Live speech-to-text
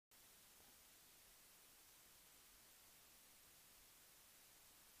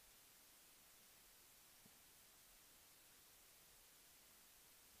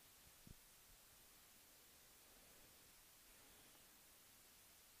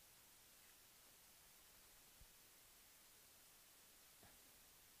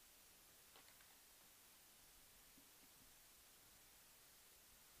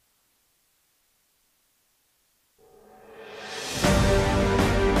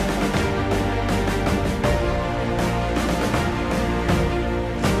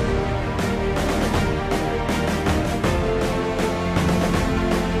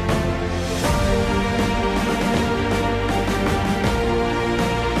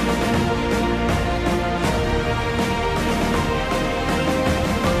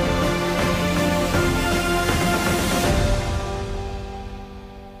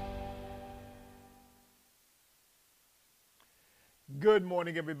Good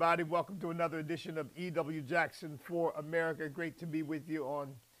morning, everybody. Welcome to another edition of E.W. Jackson for America. Great to be with you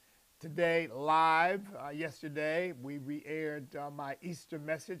on today live. Yesterday, we re-aired my Easter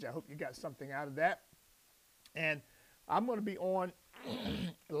message. I hope you got something out of that. And I'm going to be on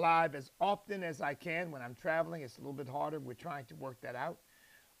live as often as I can when I'm traveling. It's a little bit harder. We're trying to work that out,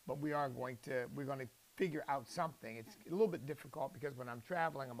 but we're going to figure out something. It's a little bit difficult because when I'm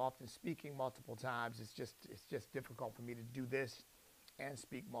traveling, I'm often speaking multiple times. It's just difficult for me to do this and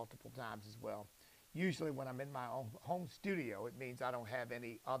speak multiple times as well. Usually when I'm in my own home studio, it means I don't have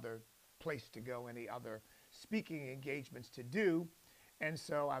any other place to go, any other speaking engagements to do. And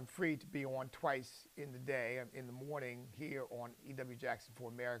so I'm free to be on twice in the day, in the morning here on E.W. Jackson for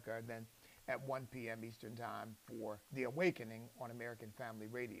America, and then at 1 p.m. Eastern Time for The Awakening on American Family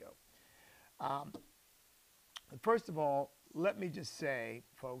Radio. Um, First of all, let me just say,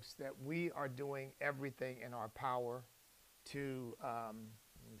 folks, that we are doing everything in our power to, let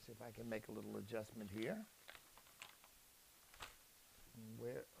me see if I can make a little adjustment here.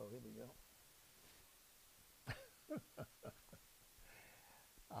 Oh, here we go.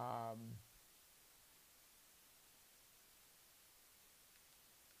 um,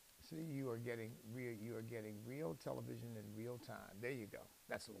 See, you are getting real television in real time. There you go.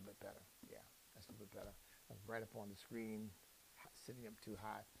 That's a little bit better. Yeah, that's a little bit better. I'm right up on the screen, sitting up too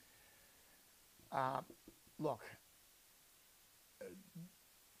high. Uh, Look,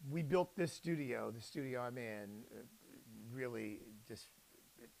 we built this studio. The studio I'm in really just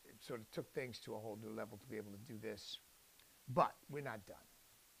it sort of took things to a whole new level to be able to do this. But we're not done.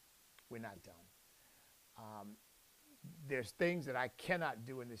 We're not done. Um, there's things that I cannot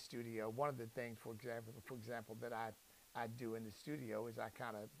do in the studio. One of the things, for example, that I do in the studio is I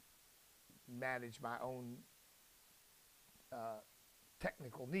kind of manage my own uh,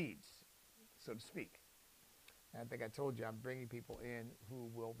 technical needs, so to speak. And I think I told you I'm bringing people in who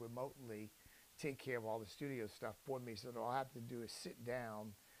will remotely take care of all the studio stuff for me. So all I have to do is sit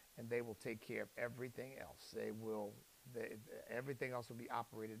down, and they will take care of everything else. Everything else will be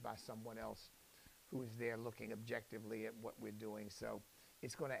operated by someone else who is there looking objectively at what we're doing. So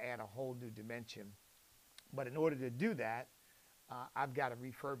it's going to add a whole new dimension. But in order to do that, I've got to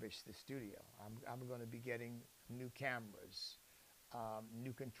refurbish the studio. I'm going to be getting new cameras,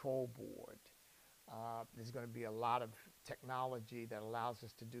 new control board. There's going to be a lot of technology that allows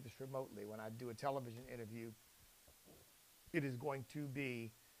us to do this remotely. When I do a television interview, it is going to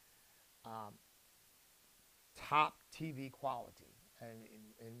be um, top TV quality.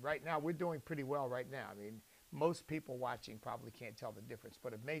 And right now, we're doing pretty well right now. I mean, most people watching probably can't tell the difference,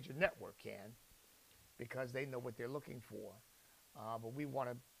 but a major network can because they know what they're looking for. But we're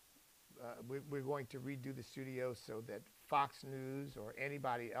going to redo the studio so that Fox News or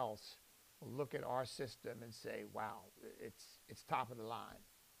anybody else will look at our system and say, wow, it's top of the line.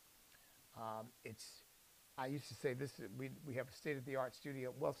 I used to say we have a state-of-the-art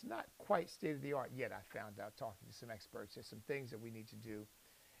studio. Well, it's not quite state-of-the-art yet, I found out talking to some experts. There's some things that we need to do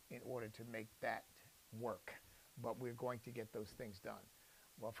in order to make that work. But we're going to get those things done.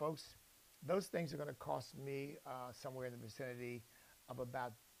 Well, folks, those things are going to cost me somewhere in the vicinity of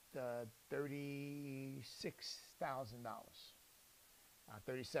about $36,000,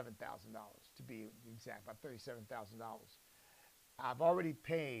 $37,000 to be exact, about $37,000. I've already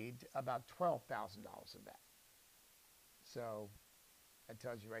paid about $12,000 of that. So that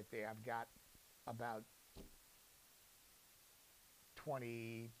tells you right there, I've got about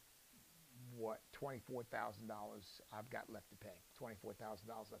 24,000 I've got left to pay.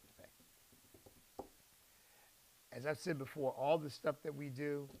 $24,000 left to pay. As I've said before, all the stuff that we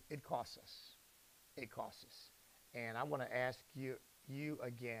do, it costs us. It costs us. And I want to ask you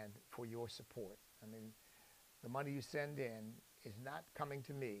again for your support. I mean, the money you send in is not coming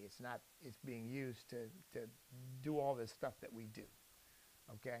to me. It's being used to do all this stuff that we do.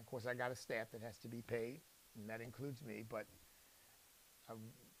 Okay? Of course, I got a staff that has to be paid, and that includes me, but uh,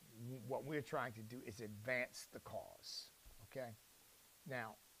 what we're trying to do is advance the cause. Okay?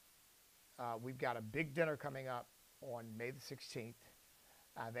 Now, we've got a big dinner coming up on May the 16th.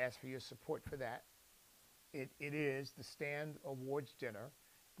 I've asked for your support for that. It is the Stand Awards Dinner.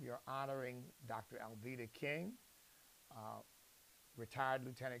 We are honoring Dr. Alveda King, retired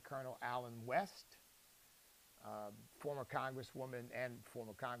Lieutenant Colonel Allen West, former Congresswoman and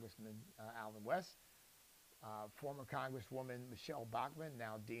former Congressman Allen West, former Congresswoman Michelle Bachmann,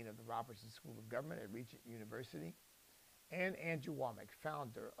 now Dean of the Robertson School of Government at Regent University, and Andrew Womack,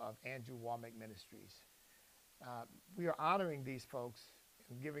 founder of Andrew Womack Ministries. We are honoring these folks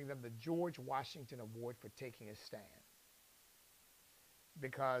and giving them the George Washington Award for taking a stand.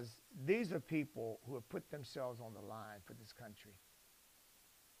 Because these are people who have put themselves on the line for this country.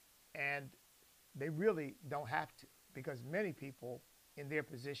 And they really don't have to, because many people in their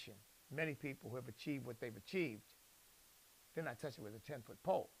position, many people who have achieved what they've achieved, they're not touching with a 10-foot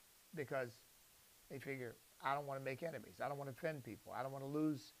pole because they figure, I don't want to make enemies. I don't want to offend people. I don't want to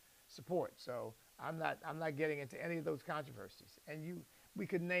lose support. So I'm not getting into any of those controversies. And we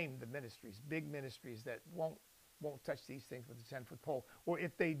could name the ministries, big ministries that won't touch these things with a 10-foot pole. Or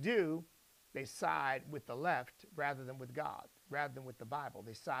if they do, they side with the left rather than with God, rather than with the Bible.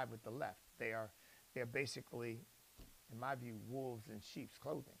 They side with the left. They're basically, in my view, wolves in sheep's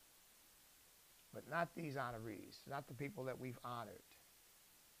clothing. But not these honorees, not the people that we've honored.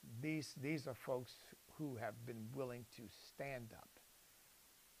 These are folks who have been willing to stand up.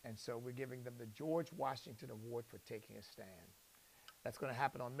 And so we're giving them the George Washington Award for taking a stand. That's going to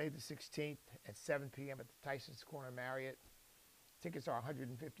happen on May the 16th at 7 p.m. at the Tyson's Corner Marriott. Tickets are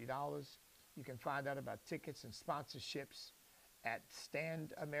 $150. You can find out about tickets and sponsorships at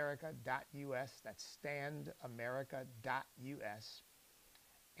standamerica.us. That's standamerica.us.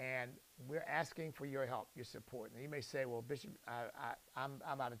 And we're asking for your help, your support. And you may say, well, Bishop, I'm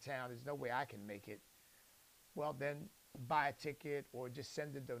out of town. There's no way I can make it. Well, then buy a ticket or just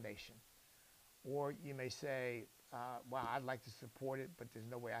send a donation. Or you may say, well, I'd like to support it, but there's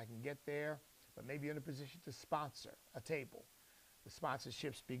no way I can get there. But maybe you're in a position to sponsor a table. The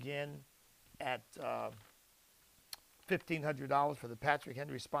sponsorships begin at $1,500 for the Patrick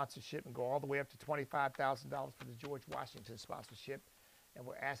Henry sponsorship and go all the way up to $25,000 for the George Washington sponsorship. And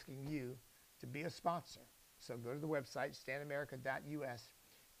we're asking you to be a sponsor. So go to the website, standamerica.us,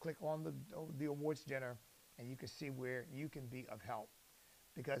 click on the awards dinner, and you can see where you can be of help.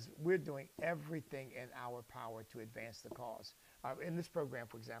 Because we're doing everything in our power to advance the cause. In this program,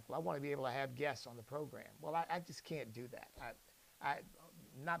 for example, I want to be able to have guests on the program. Well, I just can't do that.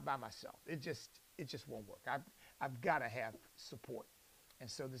 Not by myself. It just won't work. I've got to have support. And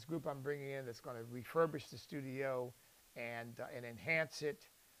so this group I'm bringing in that's going to refurbish the studio and enhance it,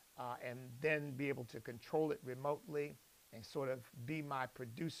 and then be able to control it remotely and sort of be my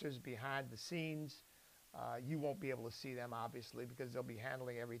producers behind the scenes. You won't be able to see them, obviously, because they'll be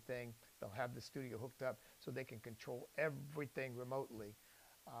handling everything. They'll have the studio hooked up so they can control everything remotely.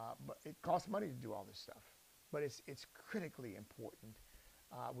 But it costs money to do all this stuff. But it's critically important.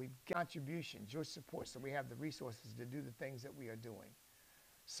 We've got contributions, your support, so we have the resources to do the things that we are doing.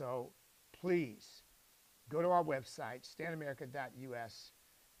 So please, go to our website, standamerica.us,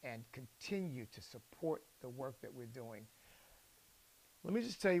 and continue to support the work that we're doing. Let me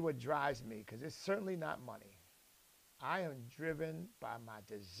just tell you what drives me, because it's certainly not money. I am driven by my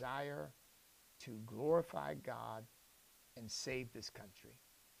desire to glorify God and save this country.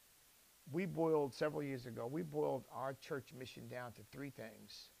 Several years ago, we boiled our church mission down to 3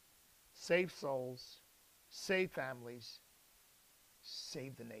 things: save souls, save families,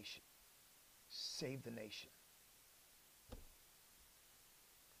 save the nation. Save the nation.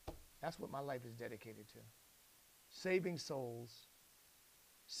 That's what my life is dedicated to. Saving souls,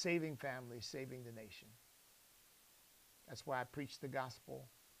 saving families, saving the nation. That's why I preach the gospel.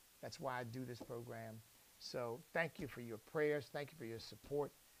 That's why I do this program. So thank you for your prayers. Thank you for your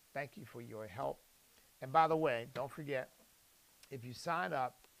support. Thank you for your help. And by the way, don't forget, if you sign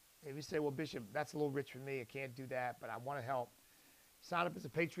up, if you say, well, Bishop, that's a little rich for me, I can't do that, but I want to help, sign up as a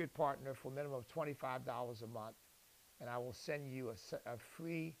Patriot Partner for a minimum of $25 a month, and I will send you a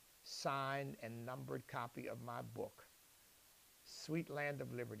free signed and numbered copy of my book, Sweet Land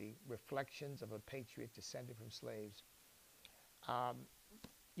of Liberty, Reflections of a Patriot Descended from Slaves.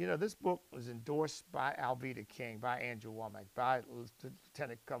 You know, this book was endorsed by Alveda King, by Andrew Womack, by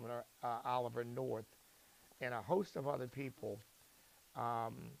Lieutenant Governor Oliver North, and a host of other people,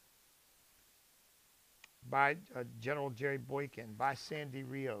 by General Jerry Boykin, by Sandy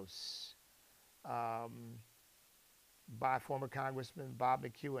Rios, by former Congressman Bob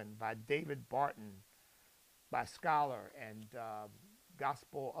McEwen, by David Barton, by scholar and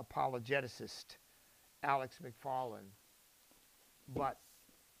gospel apologeticist Alex McFarland. But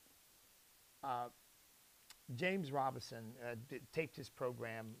James Robinson taped his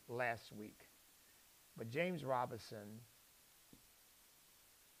program last week. But James Robinson,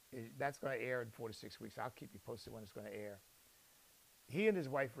 that's going to air in 4 to 6 weeks. I'll keep you posted when it's going to air. He and his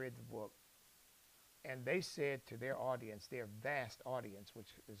wife read the book, and they said to their audience, their vast audience, which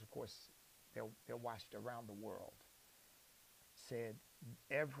is, of course, they're watched around the world, said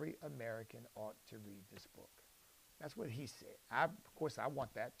every American ought to read this book. That's what he said. Of course, I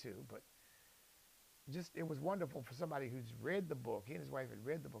want that too, but just it was wonderful for somebody who's read the book, he and his wife had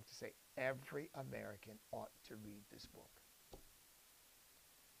read the book, to say every American ought to read this book.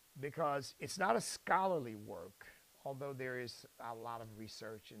 Because it's not a scholarly work although there is a lot of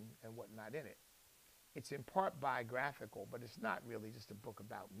research and whatnot in it. It's in part biographical, but it's not really just a book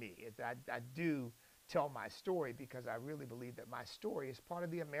about me. I do tell my story because I really believe that my story is part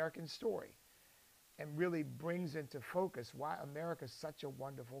of the American story and really brings into focus why America is such a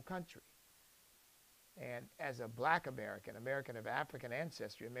wonderful country. And as a black American, American of African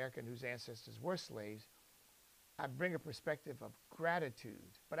ancestry, American whose ancestors were slaves, I bring a perspective of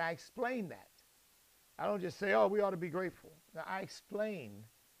gratitude. But I explain that. I don't just say, oh, we ought to be grateful. Now, I explain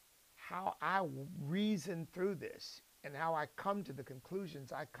how I reason through this and how I come to the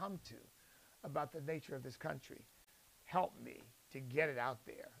conclusions I come to about the nature of this country. Help me to get it out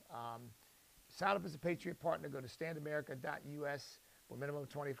there. Sign up as a Patriot Partner. Go to standamerica.us for minimum of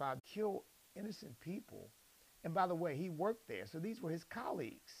 25. Kill innocent people. And by the way, he worked there, so these were his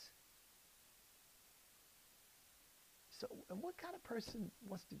colleagues. So, and what kind of person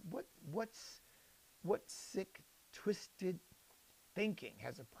wants to, what sick, twisted thinking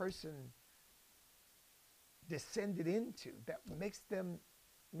has a person descended into that makes them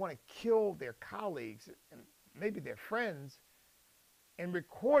want to kill their colleagues and maybe their friends and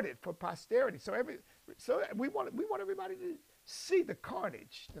record it for posterity? So we want everybody to see the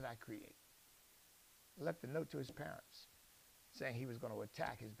carnage that I create. I left a note to his parents saying he was going to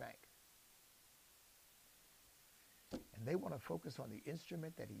attack his bank. And they want to focus on the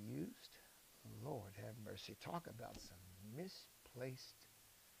instrument that he used. Lord have mercy. Talk about some misplaced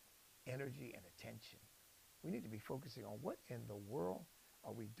energy and attention. We need to be focusing on what in the world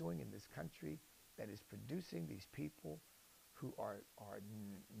are we doing in this country that is producing these people who are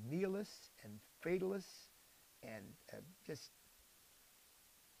nihilists and fatalists and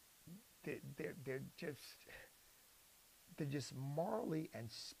they're just morally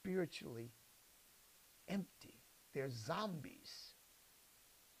and spiritually empty. They're zombies.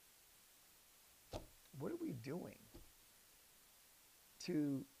 What are we doing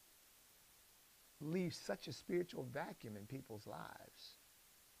to leave such a spiritual vacuum in people's lives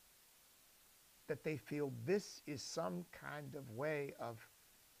that they feel this is some kind of way of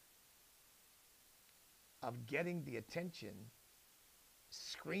getting the attention,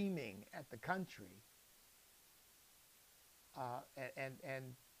 screaming at the country,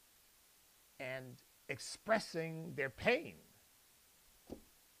 and expressing their pain?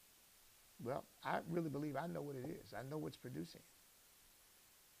 Well, I really believe I know what it is. I know what's producing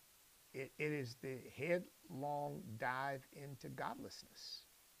it. It is the headlong dive into godlessness.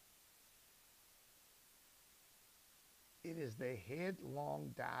 It is the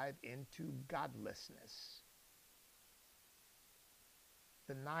headlong dive into godlessness.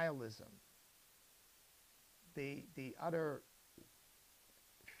 The nihilism, the utter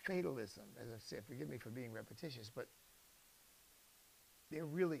fatalism, as I said, forgive me for being repetitious, but there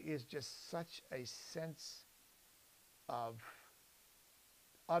really is just such a sense of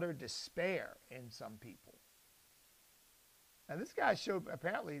utter despair in some people. And this guy showed,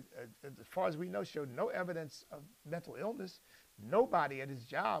 apparently, as far as we know, showed no evidence of mental illness. Nobody at his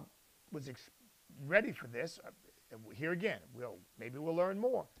job was ready for this. Here again, maybe we'll learn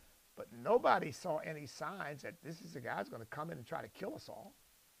more. But nobody saw any signs that this is a guy who's going to come in and try to kill us all.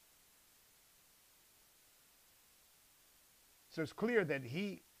 So it's clear that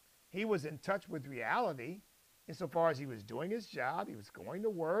he was in touch with reality insofar as he was doing his job, he was going to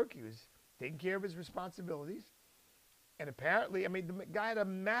work, he was taking care of his responsibilities. And apparently, I mean, the guy had a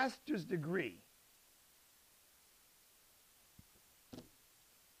master's degree.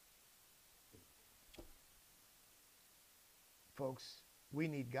 Folks, we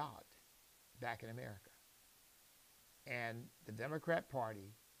need God back in America. And the Democrat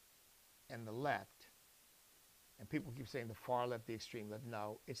Party and the left, and people keep saying the far left, the extreme left.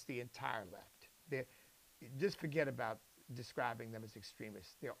 No, it's the entire left. Just forget about describing them as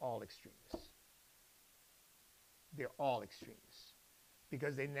extremists. They're all extremists. They're all extremists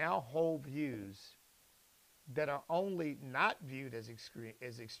because they now hold views that are only not viewed as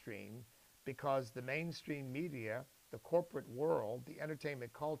extreme because the mainstream media, the corporate world, the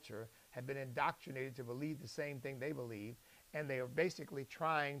entertainment culture have been indoctrinated to believe the same thing they believe, and they are basically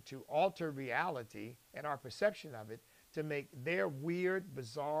trying to alter reality and our perception of it to make their weird,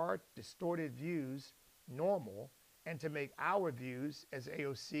 bizarre, distorted views normal, and to make our views, as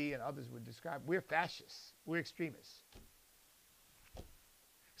AOC and others would describe, we're fascists, we're extremists.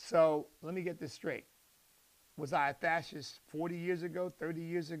 So let me get this straight. Was I a fascist 40 years ago, 30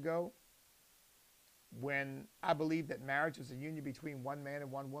 years ago, when I believed that marriage was a union between one man and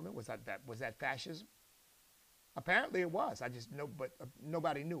one woman? Was that fascism? Apparently it was. I just know, but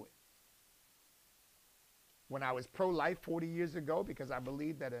nobody knew it. When I was pro-life 40 years ago because I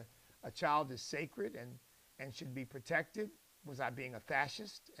believed that a child is sacred and should be protected? Was I being a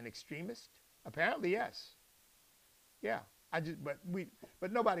fascist, an extremist? Apparently, yes. Yeah.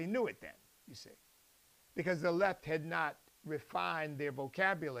 But nobody knew it then, you see, because the left had not refined their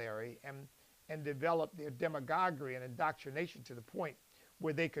vocabulary and developed their demagoguery and indoctrination to the point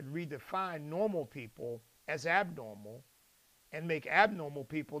where they could redefine normal people as abnormal and make abnormal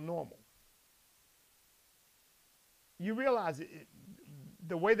people normal. You realize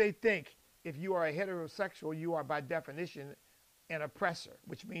the way they think, if you are a heterosexual, you are by definition an oppressor,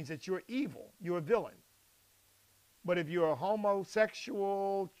 which means that you're evil, you're a villain. But if you're a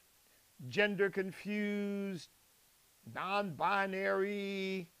homosexual, gender confused,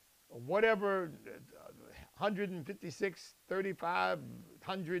 non-binary, whatever 156,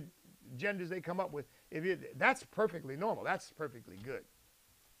 3,500 genders they come up with, that's perfectly normal. That's perfectly good.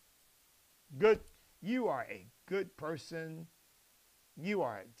 Good. You are a good person. You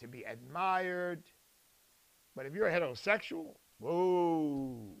are to be admired. But if you're a heterosexual,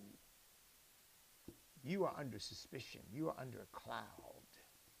 whoa, you are under suspicion. You are under a cloud.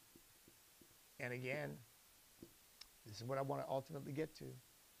 And again, this is what I want to ultimately get to.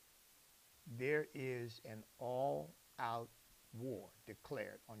 There is an all-out war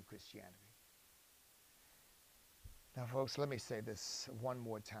declared on Christianity. Now, folks, let me say this one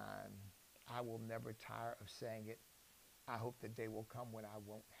more time. I will never tire of saying it. I hope the day will come when I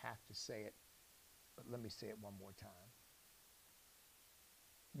won't have to say it. But let me say it one more time.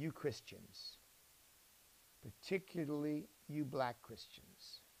 You Christians, particularly you black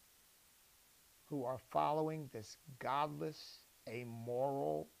Christians, who are following this godless,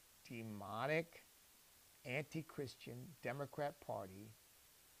 amoral, demonic, anti-Christian Democrat Party,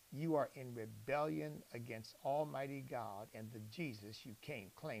 you are in rebellion against Almighty God and the Jesus you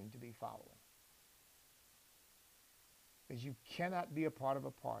claim to be following. Because you cannot be a part of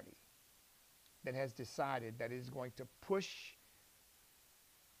a party that has decided that it is going to push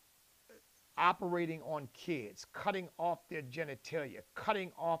operating on kids, cutting off their genitalia,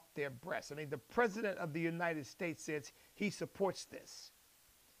 cutting off their breasts. I mean, the President of the United States says he supports this.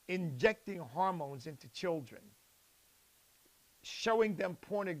 Injecting hormones into children, showing them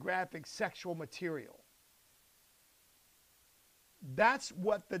pornographic sexual material. That's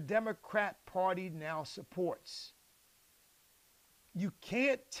what the Democrat Party now supports. You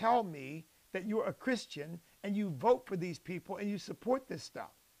can't tell me that you're a Christian and you vote for these people and you support this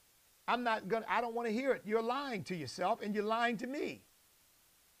stuff. I don't want to hear it. You're lying to yourself and you're lying to me.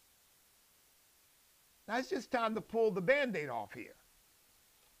 Now it's just time to pull the Band-Aid off here.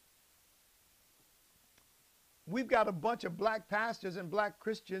 We've got a bunch of black pastors and black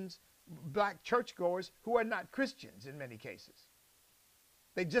Christians, black churchgoers who are not Christians in many cases.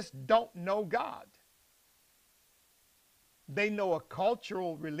 They just don't know God. They know a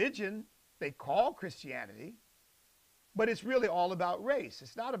cultural religion they call Christianity, but it's really all about race.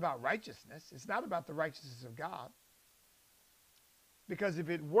 It's not about righteousness. It's not about the righteousness of God. Because if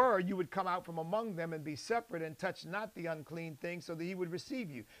it were, you would come out from among them and be separate and touch not the unclean thing so that he would receive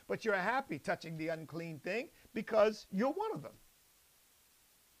you. But you're happy touching the unclean thing because you're one of them.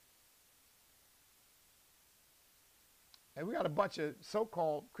 And we got a bunch of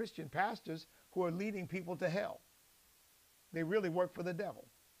so-called Christian pastors who are leading people to hell. They really work for the devil,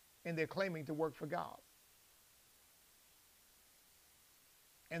 and they're claiming to work for God.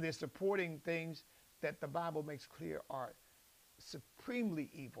 And they're supporting things that the Bible makes clear are supremely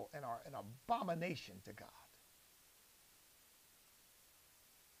evil and are an abomination to God.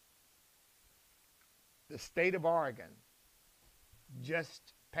 The state of Oregon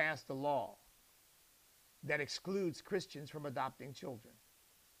just passed a law that excludes Christians from adopting children.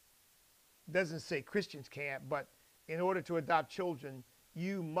 Doesn't say Christians can't, but in order to adopt children,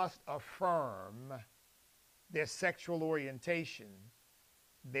 you must affirm their sexual orientation,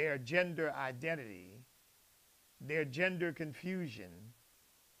 their gender identity, their gender confusion,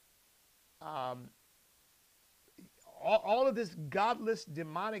 all of this godless,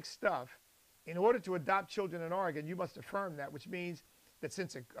 demonic stuff. In order to adopt children in Oregon, you must affirm that, which means that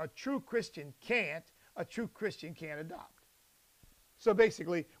since a true Christian can't, a true Christian can't adopt. So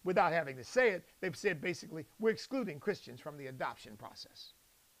basically, without having to say it, they've said basically, we're excluding Christians from the adoption process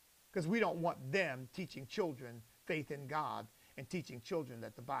because we don't want them teaching children faith in God and teaching children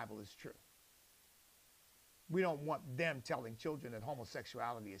that the Bible is true. We don't want them telling children that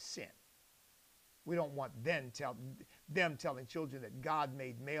homosexuality is sin. We don't want them telling children that God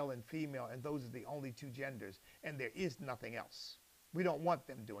made male and female and those are the only two genders and there is nothing else. We don't want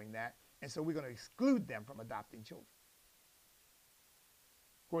them doing that, and so we're going to exclude them from adopting children.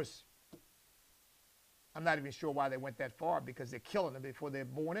 Of course, I'm not even sure why they went that far because they're killing them before they're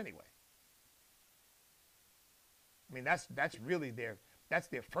born anyway. I mean, that's really that's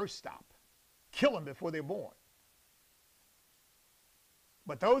their first stop. Kill them before they're born.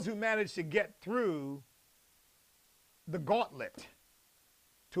 But those who manage to get through the gauntlet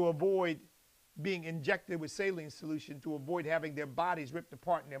to avoid being injected with saline solution, to avoid having their bodies ripped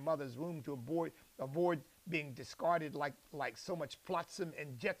apart in their mother's womb, to avoid being discarded like so much flotsam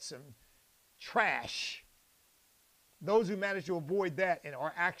and jetsam trash. Those who manage to avoid that and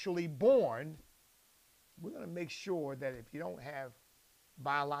are actually born, we're going to make sure that if you don't have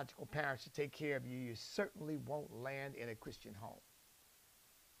biological parents to take care of you, you certainly won't land in a Christian home.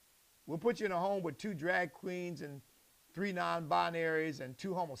 We'll put you in a home with 2 drag queens and 3 non-binaries and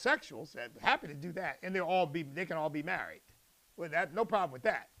 2 homosexuals. Happy to do that, and they can all be married. Well, no problem with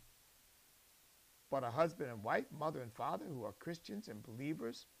that. But a husband and wife, mother and father who are Christians and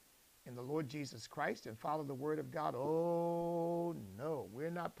believers in the Lord Jesus Christ and follow the word of God, oh no, we're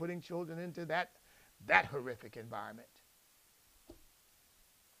not putting children into that horrific environment.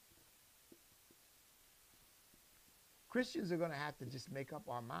 Christians are going to have to just make up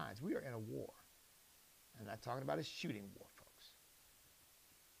our minds. We are in a war. I'm not talking about a shooting war, folks.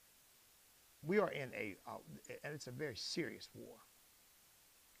 We are in and it's a very serious war.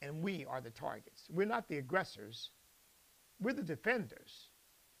 And we are the targets. We're not the aggressors. We're the defenders.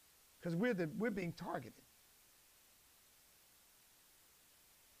 Because we're being targeted.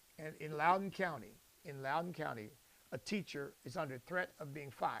 And in Loudoun County, a teacher is under threat of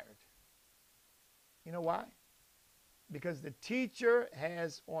being fired. You know why? Because the teacher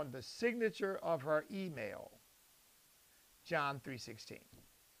has on the signature of her email, John 3:16.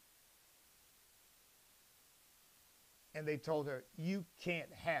 And they told her, you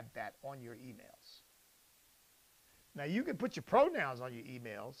can't have that on your emails. Now, you can put your pronouns on your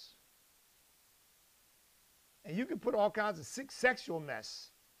emails, and you can put all kinds of sexual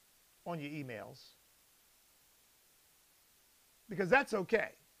mess on your emails, because that's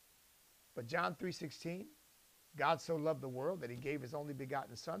okay. But John 3:16, God so loved the world that he gave his only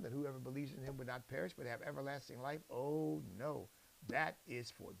begotten son, that whoever believes in him would not perish but have everlasting life. Oh no, that is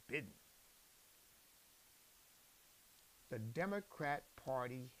forbidden. The Democrat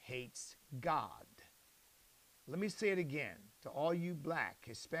Party hates God. Let me say it again to all you black,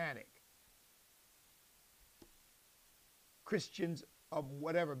 Hispanic, Christians of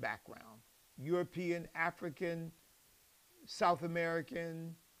whatever background, European, African, South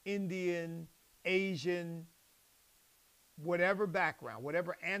American, Indian, Asian, whatever background,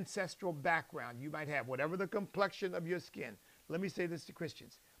 whatever ancestral background you might have, whatever the complexion of your skin. Let me say this to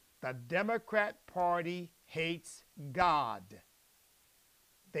Christians. The Democrat Party hates God.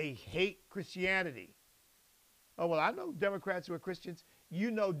 They hate Christianity. Oh, well, I know Democrats who are Christians.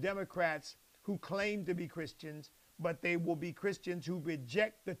 You know Democrats who claim to be Christians, but they will be Christians who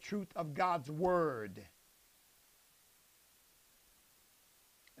reject the truth of God's word.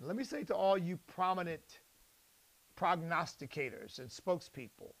 And let me say to all you prominent prognosticators and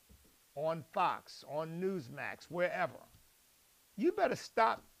spokespeople on Fox, on Newsmax, wherever, you better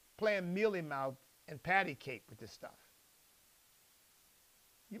stop playing mealy mouth and patty cake with this stuff.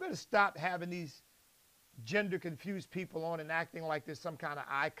 You better stop having these gender confused people on and acting like there's some kind of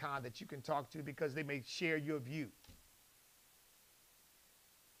icon that you can talk to because they may share your view.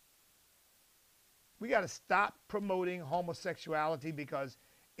 We got to stop promoting homosexuality because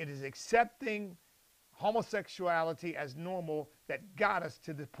it is accepting homosexuality as normal that got us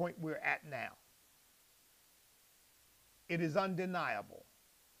to the point we're at now. It is undeniable.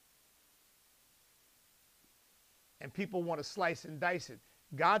 And people want to slice and dice it.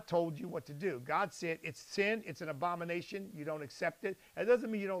 God told you what to do. God said it's sin, it's an abomination, you don't accept it. It doesn't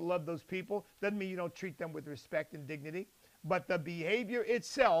mean you don't love those people, doesn't mean you don't treat them with respect and dignity, but the behavior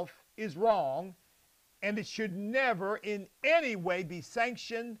itself is wrong, and it should never in any way be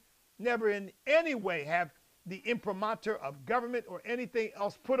sanctioned, never in any way have the imprimatur of government or anything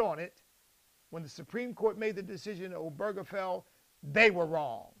else put on it. When the Supreme Court made the decision of Obergefell, they were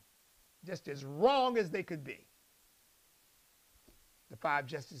wrong, just as wrong as they could be. The 5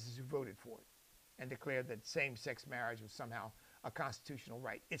 justices who voted for it and declared that same-sex marriage was somehow a constitutional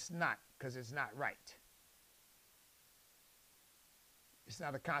right. It's not, because it's not right. It's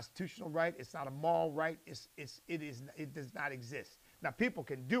not a constitutional right. It's not a moral right. It does not exist. Now, people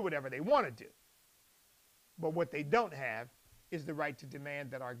can do whatever they want to do, but what they don't have is the right to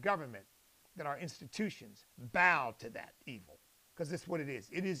demand that our government, that our institutions bow to that evil, because that's what it is.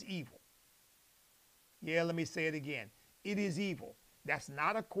 It is evil. Yeah, let me say it again. It is evil. That's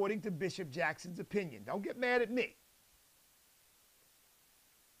not according to Bishop Jackson's opinion. Don't get mad at me.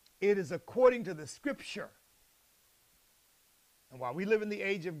 It is according to the scripture. And while we live in the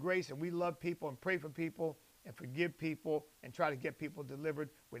age of grace and we love people and pray for people and forgive people and try to get people delivered.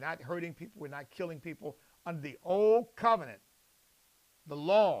 We're not hurting people. We're not killing people. Under the old covenant, the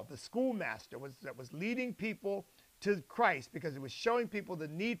law, the schoolmaster that was leading people to Christ because it was showing people the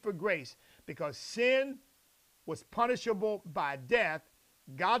need for grace because sin was punishable by death.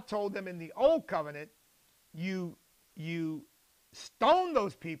 God told them in the old covenant, you stone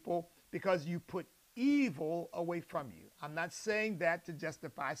those people because you put evil away from you. I'm not saying that to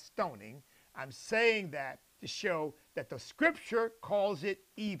justify stoning. I'm saying that to show that the scripture calls it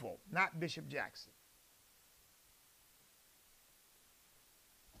evil, not Bishop Jackson.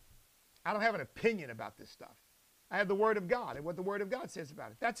 I don't have an opinion about this stuff. I have the Word of God and what the Word of God says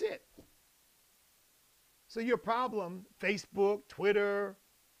about it. That's it. So your problem, Facebook, Twitter,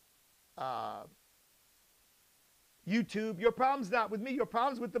 YouTube, your problem's not with me. Your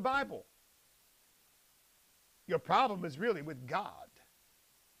problem's with the Bible. Your problem is really with God.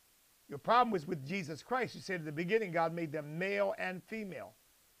 Your problem was with Jesus Christ. You said at the beginning, God made them male and female,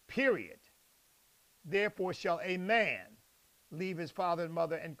 period. Therefore shall a man leave his father and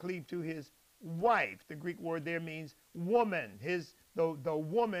mother and cleave to his wife. The Greek word there means woman, the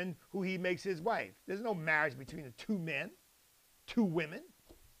woman who he makes his wife. There's no marriage between the two men, two women.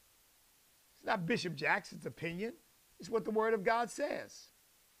 It's not Bishop Jackson's opinion. It's what the Word of God says.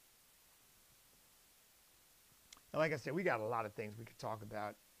 And like I said, we got a lot of things we could talk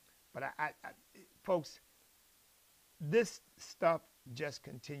about. But folks, this stuff just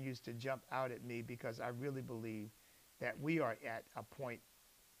continues to jump out at me because I really believe that we are at a point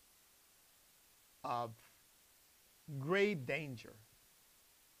of grave danger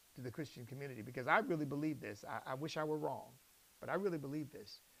to the Christian community because I really believe this. I wish I were wrong, but I really believe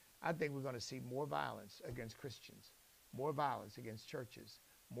this. I think we're going to see more violence against Christians, more violence against churches,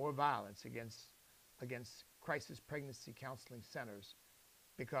 more violence against crisis pregnancy counseling centers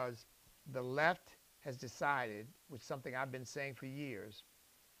because the left has decided, which is something I've been saying for years,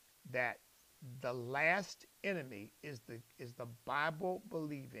 that the last enemy is the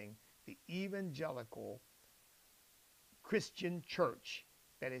Bible-believing, the evangelical Christian church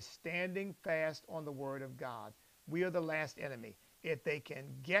that is standing fast on the Word of God. We are the last enemy. If they can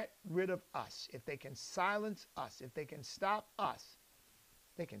get rid of us, if they can silence us, if they can stop us,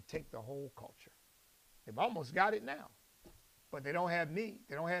 they can take the whole culture. They've almost got it now. But they don't have me.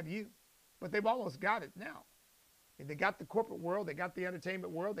 They don't have you. But they've almost got it now. They got the corporate world. They got the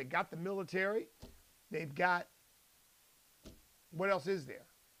entertainment world. They got the military. They've got, what else is there?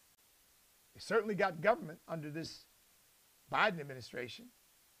 They certainly got government under this Biden administration.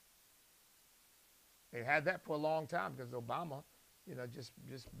 They had that for a long time because Obama, just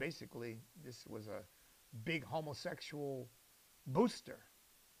basically, this was a big homosexual booster.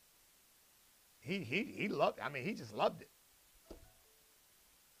 He loved, he just loved it.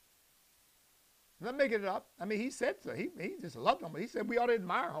 I'm not making it up. He said so. He just loved them. He said we ought to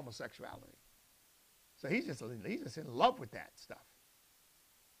admire homosexuality. So he's just in love with that stuff.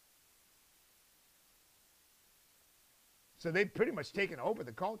 So they've pretty much taken over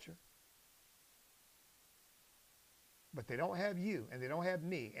the culture. But they don't have you, and they don't have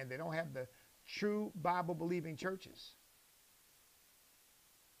me, and they don't have the true Bible-believing churches.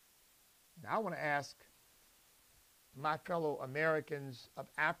 Now I want to ask my fellow Americans of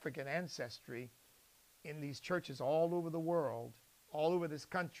African ancestry in these churches all over the world, all over this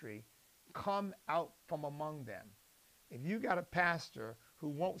country, come out from among them. If you got a pastor who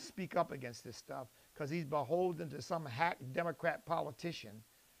won't speak up against this stuff because he's beholden to some hack Democrat politician,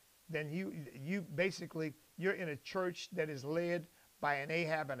 then you basically, you're in a church that is led by an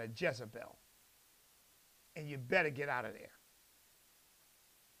Ahab and a Jezebel. And you better get out of there.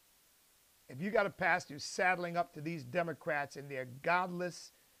 If you got a pastor who's saddling up to these Democrats and their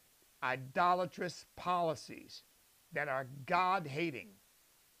godless, idolatrous policies that are God-hating,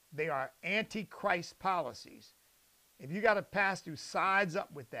 they are anti-Christ policies. If you got a pastor who sides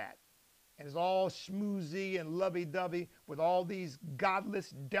up with that and is all schmoozy and lovey-dovey with all these godless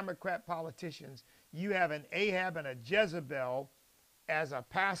Democrat politicians, you have an Ahab and a Jezebel as a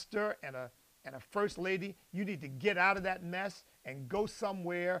pastor and a first lady. You need to get out of that mess and go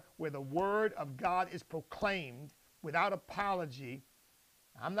somewhere where the Word of God is proclaimed without apology.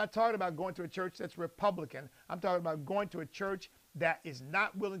 I'm not talking about going to a church that's Republican. I'm talking about going to a church that is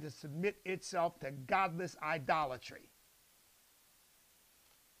not willing to submit itself to godless idolatry.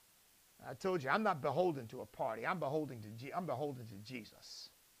 I told you, I'm not beholden to a party. I'm beholden to Jesus.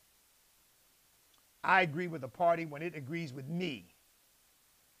 I agree with a party when it agrees with me.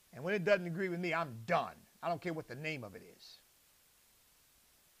 And when it doesn't agree with me, I'm done. I don't care what the name of it is.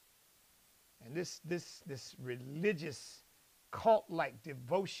 And this religious cult-like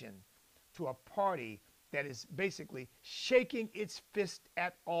devotion to a party that is basically shaking its fist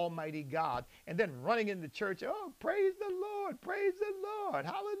at Almighty God and then running into church. Oh, praise the Lord,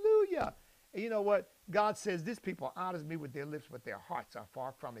 hallelujah. And you know what? God says, this people honors me with their lips, but their hearts are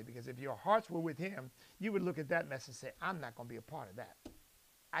far from me. Because if your hearts were with him, you would look at that mess and say, I'm not going to be a part of that.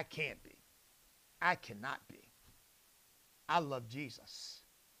 I can't be. I cannot be. I love Jesus.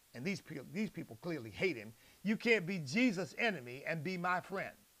 And these people clearly hate him. You can't be Jesus' enemy and be my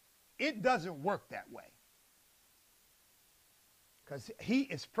friend. It doesn't work that way. Because he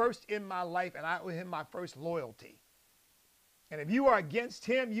is first in my life, and I owe him my first loyalty. And if you are against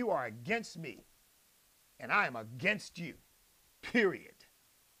him, you are against me. And I am against you. Period.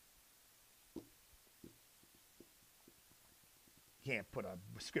 You can't put a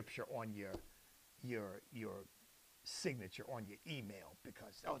scripture on your signature on your email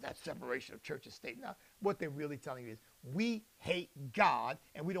because, oh, that's separation of church and state. Now, what they're really telling you is we hate God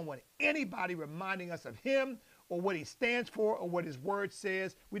and we don't want anybody reminding us of him or what he stands for or what his word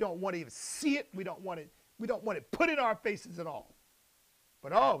says. We don't want to even see it. We don't want it put in our faces at all.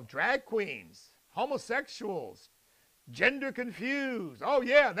 But oh, drag queens, homosexuals, gender confused. Oh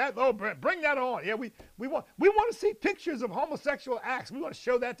yeah, bring that on. Yeah, we want to see pictures of homosexual acts. We want to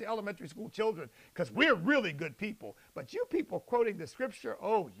show that to elementary school children because we're really good people. But you people quoting the scripture,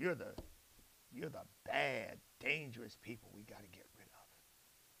 oh, you're the bad, dangerous people we got to get rid of.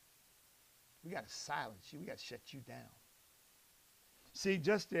 We got to silence you. We got to shut you down. See,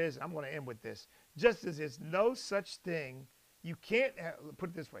 just as, I'm going to end with this, just as there's no such thing, you can't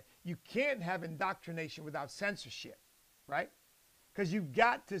put it this way, you can't have indoctrination without censorship. Right? Because you've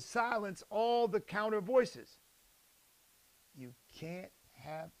got to silence all the counter voices. You can't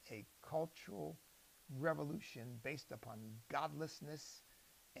have a cultural revolution based upon godlessness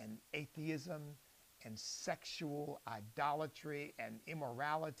and atheism and sexual idolatry and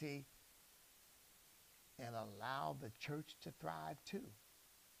immorality and allow the church to thrive too.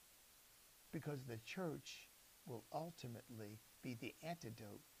 Because the church will ultimately be the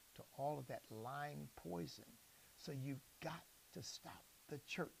antidote to all of that lying poison. So you've got to stop the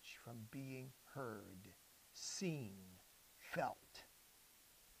church from being heard, seen, felt.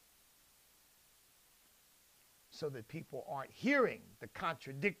 So that people aren't hearing the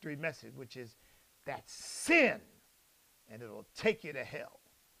contradictory message, which is that's sin and it'll take you to hell.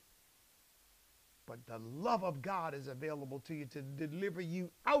 But the love of God is available to you to deliver you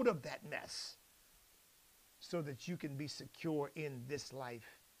out of that mess so that you can be secure in this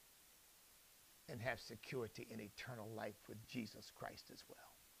life and have security in eternal life with Jesus Christ as well.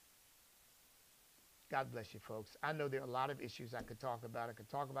 God bless you, folks. I know there are a lot of issues I could talk about. I could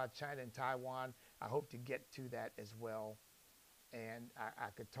talk about China and Taiwan. I hope to get to that as well. And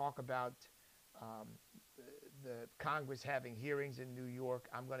I could talk about the Congress having hearings in New York.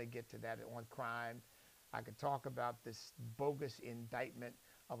 I'm going to get to that on crime. I could talk about this bogus indictment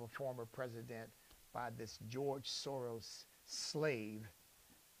of a former president by this George Soros slave,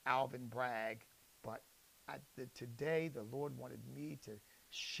 Alvin Bragg. But today, the Lord wanted me to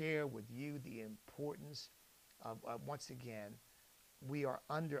share with you the importance of, once again, we are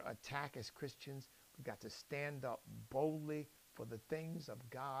under attack as Christians. We've got to stand up boldly for the things of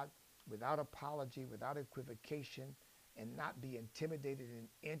God without apology, without equivocation, and not be intimidated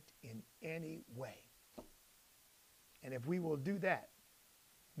in any way. And if we will do that,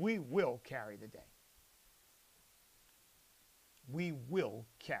 we will carry the day. We will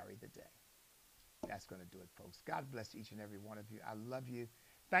carry the day. That's going to do it, folks. God bless each and every one of you. I love you.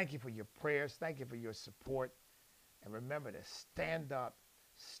 Thank you for your prayers. Thank you for your support. And remember to stand up,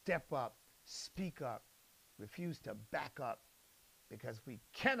 step up, speak up, refuse to back up, because we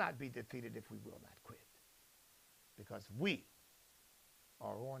cannot be defeated if we will not quit. Because we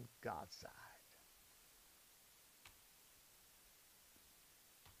are on God's side.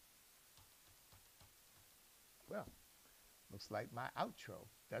 Well, looks like my outro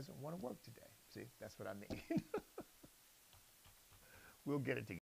doesn't want to work today. See, that's what I mean. We'll get it together.